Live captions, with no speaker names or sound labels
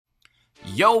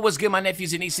Yo, what's good, my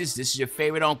nephews and nieces? This is your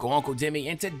favorite uncle, Uncle Demi,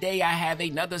 and today I have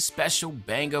another special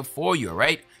banger for you,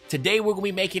 alright? Today we're going to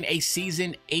be making a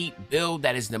Season 8 build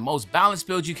that is the most balanced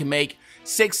build you can make.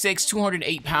 6'6",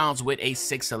 208 pounds with a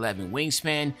 6'11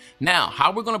 wingspan. Now,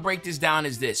 how we're going to break this down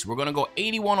is this. We're going to go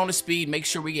 81 on the speed, make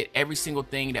sure we get every single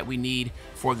thing that we need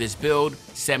for this build.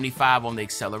 75 on the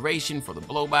acceleration for the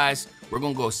blow-bys. We're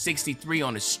going to go 63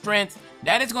 on the strength.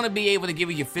 That is going to be able to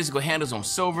give you your physical handles on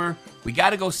silver. We got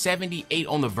to go 78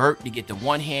 on the vert to get the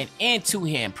one-hand and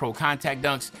two-hand pro contact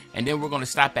dunks. And then we're going to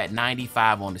stop at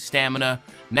 95 on the stamina.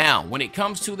 Now, when it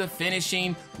comes to the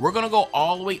finishing, we're going to go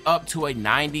all the way up to a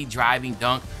 90 driving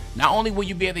dunk. Not only will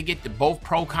you be able to get the both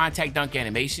pro contact dunk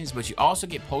animations, but you also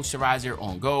get posterizer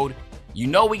on gold. You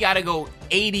know we got to go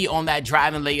 80 on that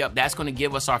driving layup. That's going to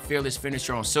give us our fearless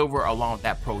finisher on silver along with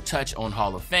that pro touch on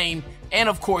Hall of Fame. And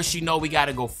of course, you know we got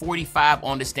to go 45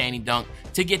 on the standing dunk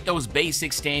to get those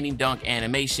basic standing dunk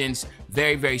animations.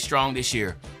 Very, very strong this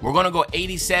year. We're going to go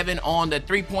 87 on the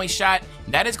three-point shot.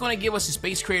 That is going to give us a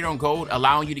space creator on gold,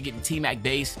 allowing you to get the T-Mac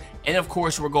base. And of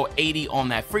course, we'll go 80 on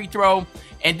that free throw.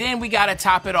 And then we got to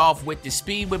top it off with the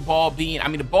speed with ball being,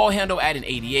 the ball handle at an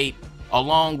 88.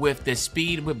 Along with the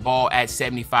speed with ball at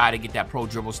 75 to get that pro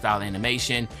dribble style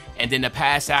animation. And then the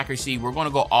pass accuracy, we're going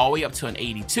to go all the way up to an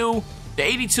 82. The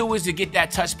 82 is to get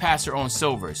that touch passer on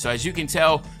silver. So as you can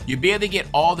tell, you'll be able to get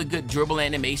all the good dribble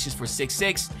animations for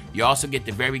 6'6". You also get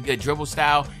the very good dribble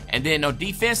style. And then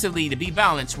defensively, to be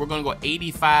balanced, we're going to go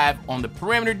 85 on the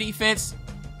perimeter defense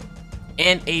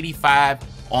and 85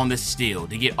 on the steal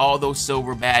to get all those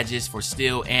silver badges for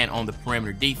steal and on the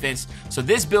perimeter defense. So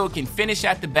this build can finish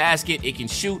at the basket, it can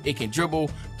shoot, it can dribble,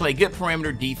 play good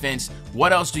perimeter defense.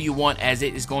 What else do you want, as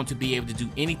it is going to be able to do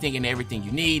anything and everything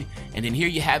you need. And then here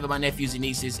you have it, my nephews and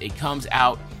nieces. It comes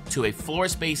out to a floor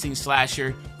spacing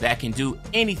slasher that can do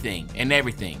anything and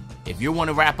everything. If you want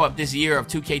to wrap up this year of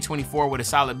 2K24 with a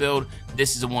solid build,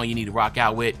 this is the one you need to rock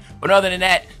out with. But other than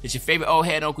that, it's your favorite old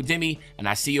head, Uncle Demi, and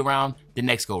I see you around the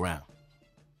next go round.